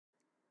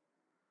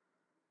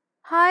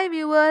Hi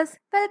viewers,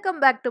 welcome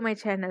back to my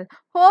channel.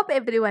 Hope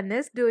everyone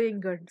is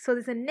doing good. So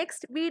this is the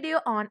next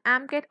video on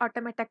AMCAT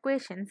Automata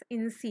questions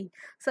in C.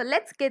 So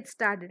let's get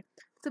started.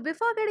 So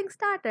before getting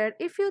started,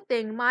 if you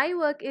think my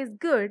work is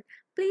good,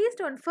 please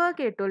don't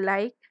forget to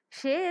like,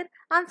 share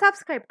and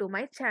subscribe to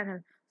my channel.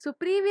 So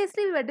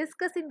previously we were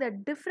discussing the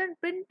different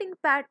printing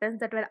patterns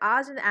that were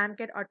asked in the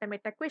AMCAT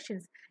Automata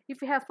questions.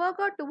 If you have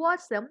forgot to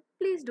watch them,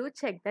 please do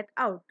check that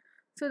out.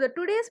 So the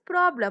today's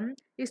problem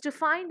is to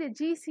find the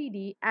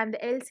GCD and the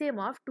LCM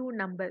of two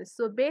numbers.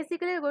 So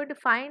basically we're going to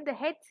find the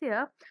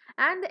HCF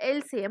and the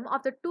LCM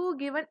of the two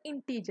given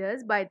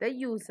integers by the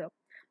user.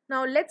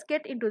 Now let's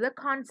get into the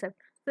concept.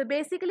 So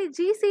basically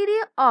GCD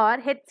or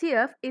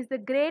HCF is the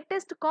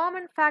greatest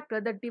common factor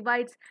that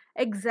divides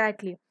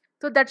exactly.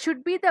 So that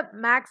should be the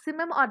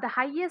maximum or the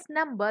highest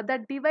number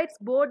that divides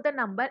both the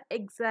number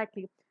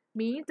exactly.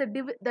 Means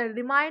the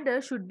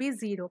remainder should be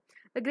 0.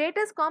 The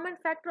greatest common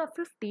factor of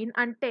 15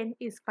 and 10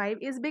 is 5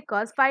 is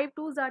because 5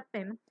 2s are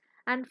 10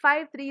 and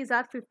 5 3s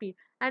are 15.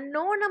 And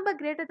no number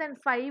greater than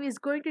 5 is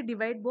going to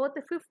divide both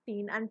the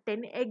 15 and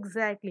 10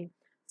 exactly.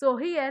 So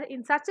here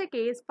in such a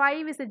case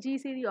 5 is a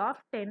GCD of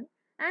 10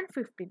 and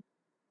 15.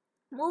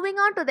 Moving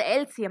on to the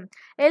LCM.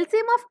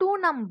 LCM of two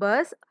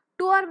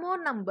or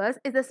more numbers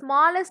is the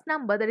smallest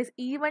number that is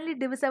evenly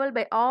divisible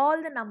by all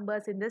the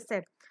numbers in the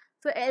set.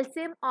 So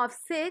LCM of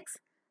 6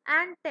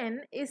 and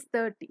 10 is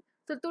 30.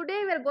 So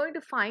today we are going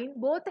to find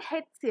both the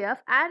HCF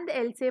and the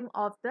LCM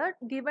of the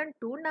given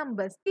two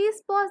numbers.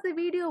 Please pause the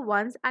video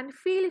once and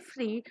feel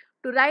free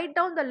to write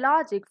down the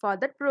logic for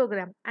that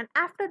program, and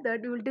after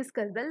that we will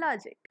discuss the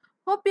logic.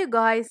 Hope you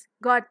guys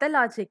got the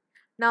logic.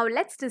 Now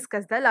let's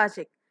discuss the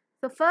logic.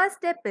 So first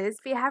step is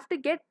we have to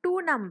get two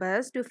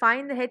numbers to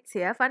find the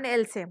HCF and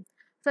LCM.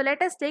 So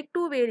let us take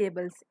two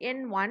variables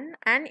n1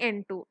 and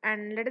n2,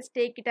 and let us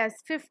take it as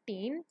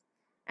 15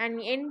 and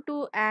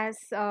n2 as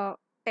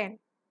 10.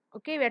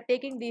 Okay, we are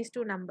taking these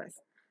two numbers.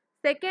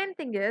 Second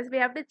thing is we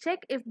have to check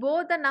if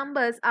both the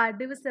numbers are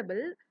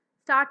divisible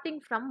starting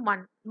from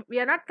 1. We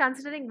are not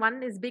considering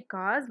 1 is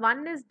because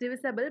 1 is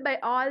divisible by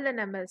all the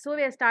numbers. So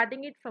we are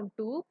starting it from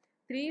 2,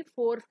 3,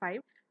 4, 5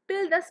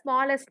 till the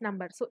smallest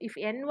number. So if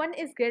n1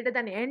 is greater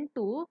than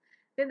n2,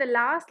 then the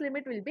last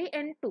limit will be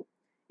n2.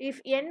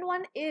 If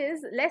n1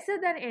 is lesser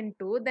than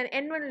n2, then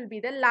n1 will be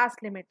the last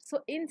limit.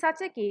 So in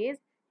such a case,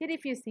 here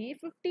if you see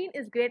 15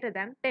 is greater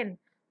than 10.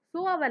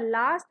 So our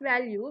last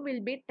value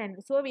will be 10.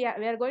 So we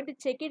are going to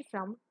check it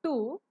from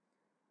 2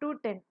 to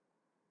 10.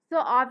 So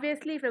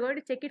obviously if we're going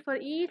to check it for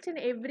each and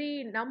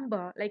every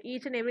number, like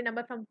each and every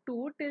number from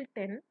 2 till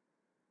 10,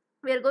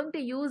 we are going to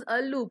use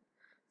a loop.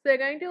 So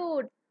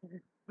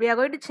we are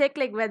going to check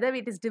like whether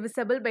it is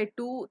divisible by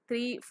 2,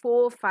 3,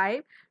 4,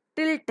 5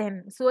 till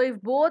 10. So if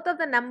both of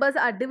the numbers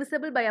are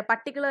divisible by a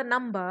particular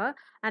number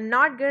and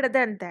not greater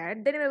than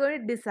that, then we are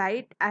going to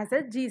decide as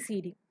a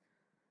GCD.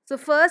 So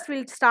first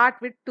we'll start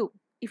with 2.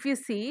 If you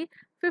see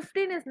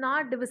 15 is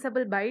not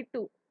divisible by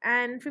 2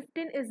 and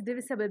 15 is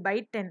divisible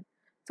by 10.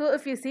 So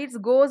if you see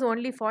it goes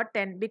only for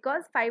 10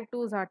 because 5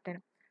 2s are 10.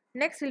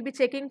 Next we'll be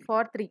checking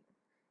for 3.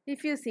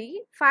 If you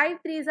see 5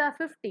 3s are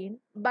 15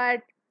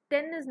 but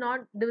 10 is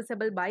not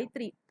divisible by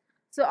 3.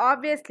 So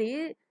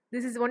obviously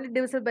this is only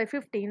divisible by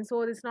 15,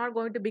 so this is not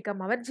going to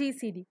become our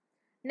GCD.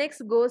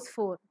 Next goes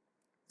 4.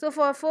 So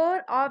for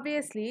 4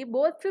 obviously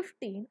both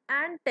 15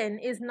 and 10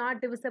 is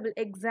not divisible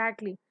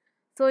exactly.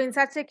 So in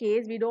such a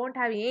case we don't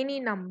have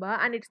any number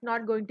and it's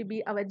not going to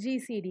be our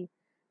GCD.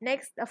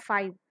 Next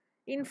 5.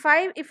 In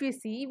 5 if you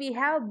see we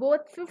have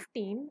both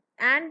 15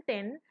 and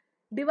 10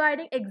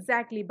 dividing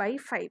exactly by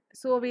 5.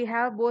 So we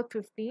have both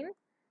 15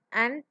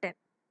 and 10.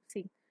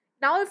 See.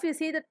 Now if you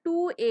see the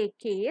 2a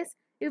case,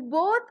 if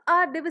both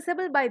are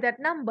divisible by that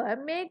number,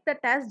 make that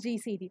as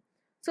GCD.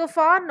 So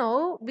for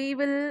now, we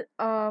will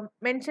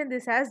mention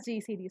this as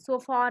GCD. So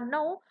for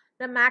now,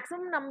 the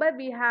maximum number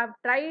we have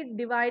tried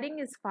dividing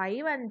is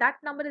 5 and that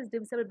number is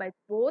divisible by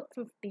both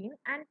 15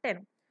 and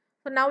 10.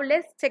 So now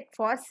let's check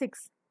for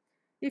 6.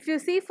 If you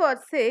see for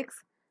 6,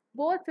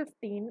 both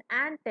 15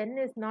 and 10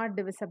 is not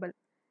divisible.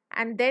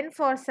 And then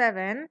for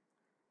 7,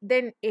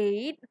 then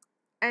 8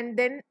 and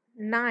then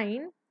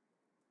 9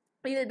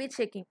 we will be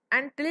checking,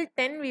 and till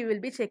 10 we will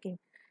be checking.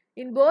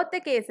 In both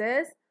the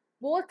cases,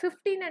 both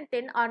 15 and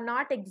 10 are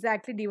not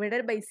exactly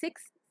divided by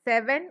 6,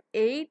 7,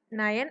 8,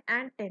 9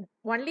 and 10.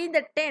 Only in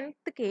the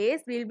 10th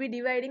case we will be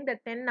dividing the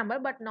 10 number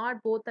but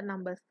not both the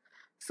numbers.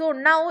 So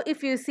now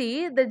if you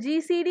see, the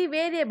GCD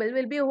variable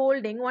will be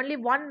holding only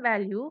one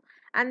value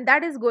and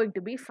that is going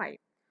to be 5.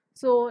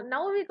 So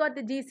now we got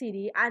the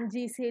GCD and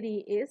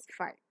GCD is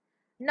 5.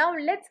 Now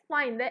let's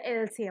find the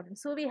LCM.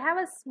 So we have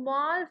a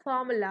small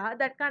formula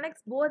that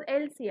connects both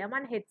LCM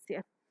and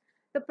HCF.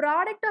 The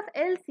product of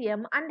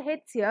LCM and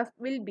HCF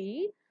will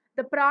be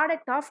the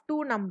product of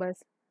two numbers.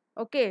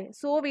 Okay,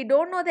 so we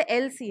don't know the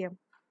LCM,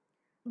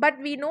 but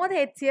we know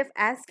the HCF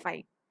as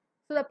 5.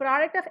 So the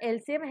product of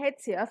LCM and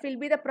HCF will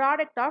be the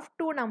product of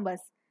two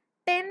numbers,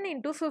 10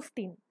 into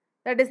 15.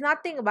 That is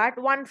nothing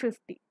but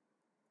 150.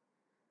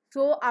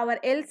 So our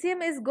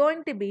LCM is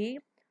going to be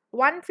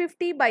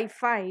 150 by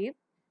 5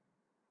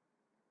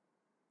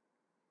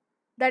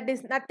 that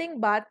is nothing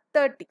but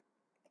 30.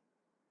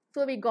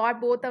 So we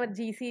got both our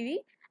GCD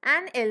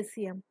and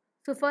LCM.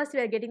 So first we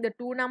are getting the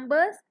two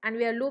numbers and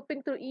we are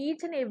looping through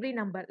each and every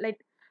number. Like,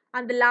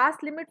 and the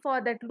last limit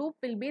for that loop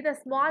will be the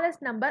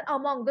smallest number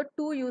among the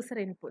two user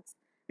inputs.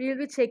 We will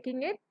be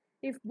checking it.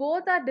 If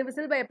both are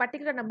divisible by a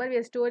particular number, we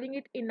are storing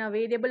it in a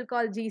variable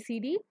called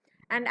GCD.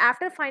 And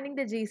after finding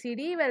the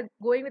GCD, we are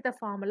going with the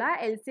formula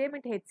LCM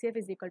into HCF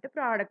is equal to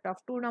product of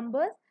two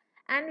numbers,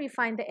 and we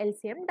find the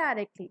LCM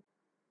directly.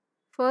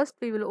 First,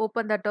 we will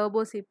open the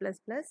Turbo C++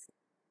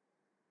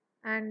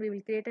 and we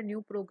will create a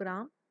new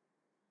program.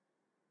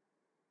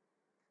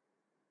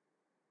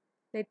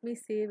 Let me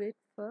save it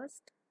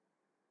first.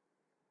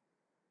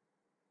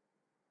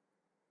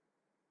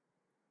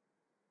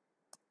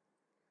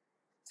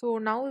 So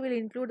now we will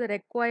include the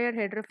required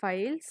header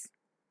files.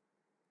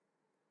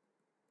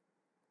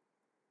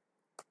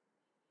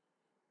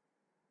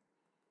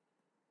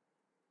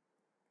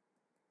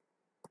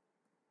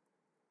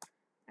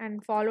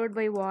 And followed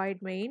by void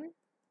main.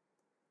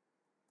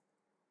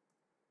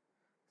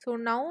 So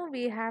now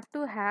we have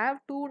to have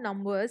two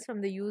numbers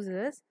from the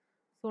users.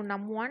 So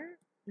num1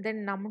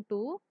 then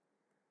num2,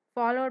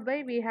 followed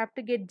by we have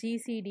to get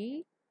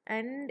GCD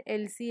and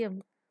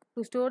LCM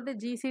to store the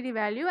GCD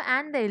value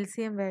and the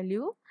LCM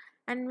value,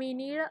 and we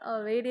need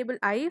a variable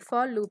I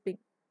for looping.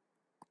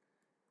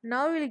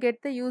 Now we'll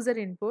get the user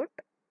input,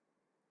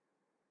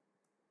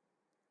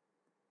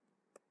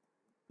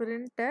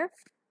 printf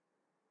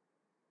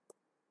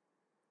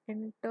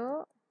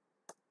enter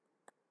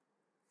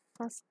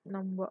first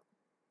number,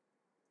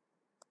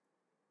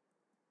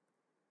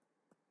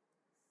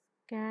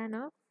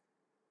 scanf.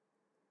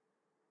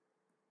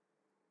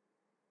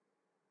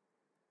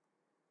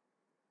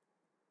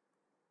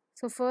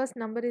 So first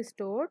number is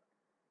stored.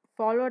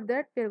 Followed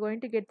that we are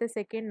going to get the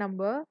second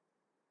number.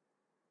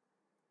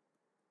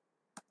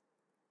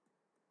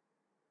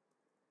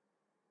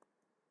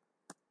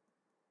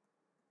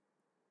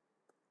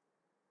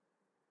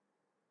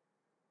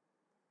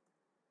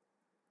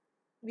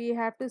 We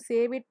have to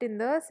save it in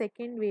the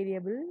second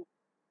variable.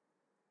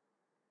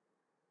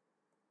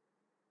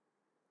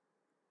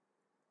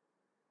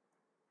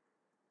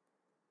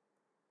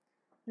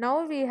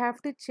 Now we have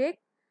to check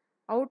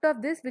out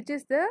of this which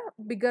is the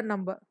bigger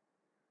number.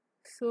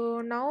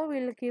 So now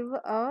we'll give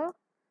a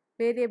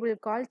variable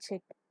called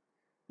check.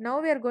 Now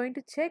we are going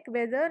to check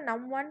whether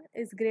num1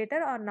 is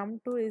greater or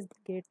num2 is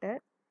greater.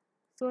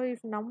 So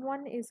if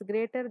num1 is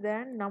greater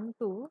than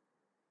num2,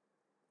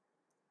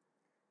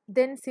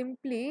 then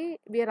simply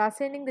we are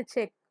assigning the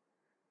check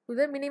to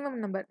the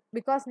minimum number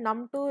because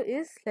num2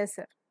 is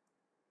lesser.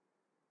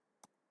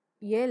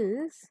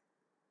 Else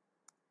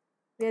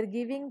we are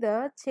giving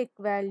the check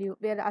value.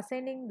 We are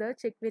assigning the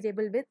check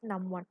variable with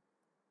num1.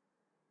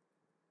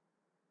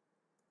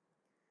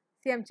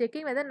 See, I am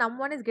checking whether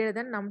num1 is greater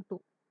than num2.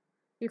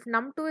 If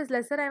num2 is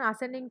lesser, I am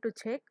assigning to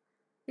check.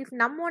 If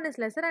num1 is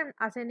lesser, I am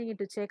assigning it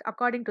to check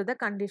according to the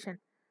condition.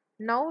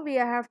 Now we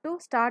have to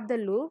start the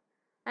loop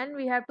and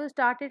we have to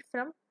start it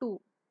from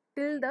 2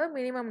 till the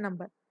minimum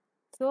number.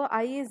 So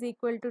I is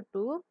equal to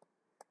 2.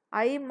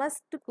 I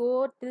must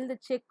go till the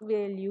check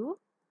value,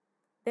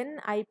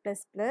 then I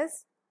plus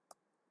plus.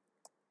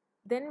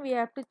 Then we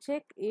have to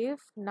check if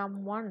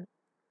num1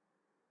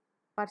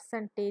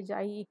 percentage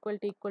I equal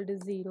to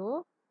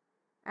 0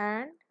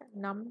 and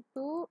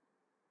num2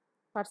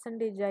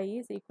 percentage I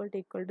is equal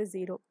to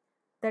 0.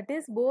 That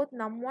is both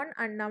num1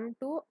 and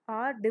num2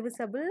 are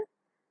divisible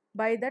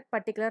by that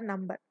particular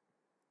number.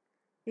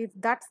 If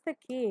that's the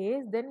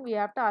case, then we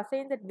have to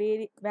assign that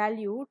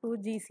value to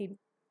GCD.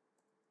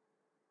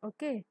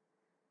 Okay.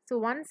 So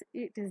once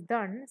it is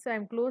done, so I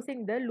am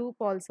closing the loop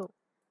also.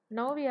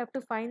 Now we have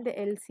to find the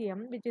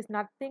LCM, which is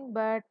nothing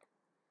but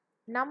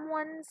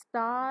num1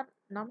 star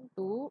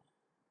num2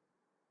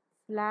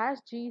 slash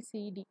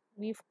GCD.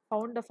 We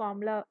found the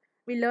formula,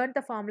 we learned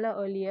the formula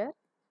earlier.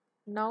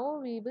 Now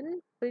we will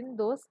print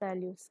those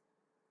values.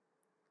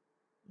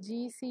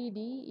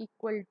 GCD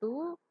equal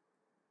to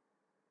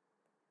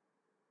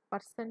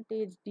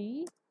percentage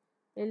D,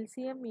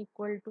 LCM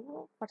equal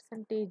to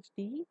percentage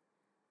D,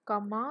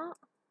 comma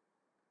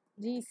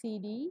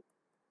GCD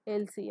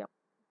LCM.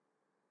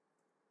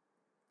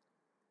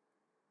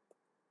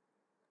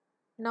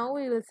 Now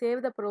we will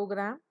save the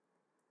program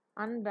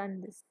and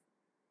run this.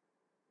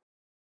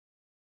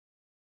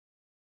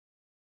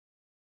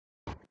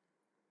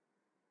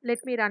 Let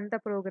me run the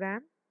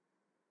program.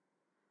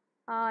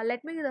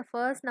 Let me give the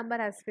first number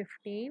as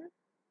 15,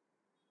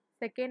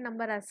 second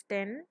number as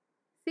 10.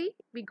 See,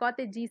 we got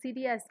the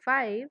GCD as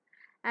 5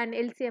 and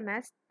LCM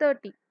as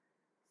 30.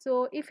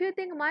 So if you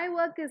think my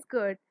work is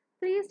good,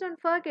 please don't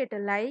forget to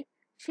like,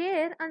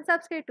 share and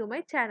subscribe to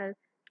my channel.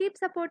 Keep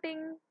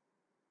supporting.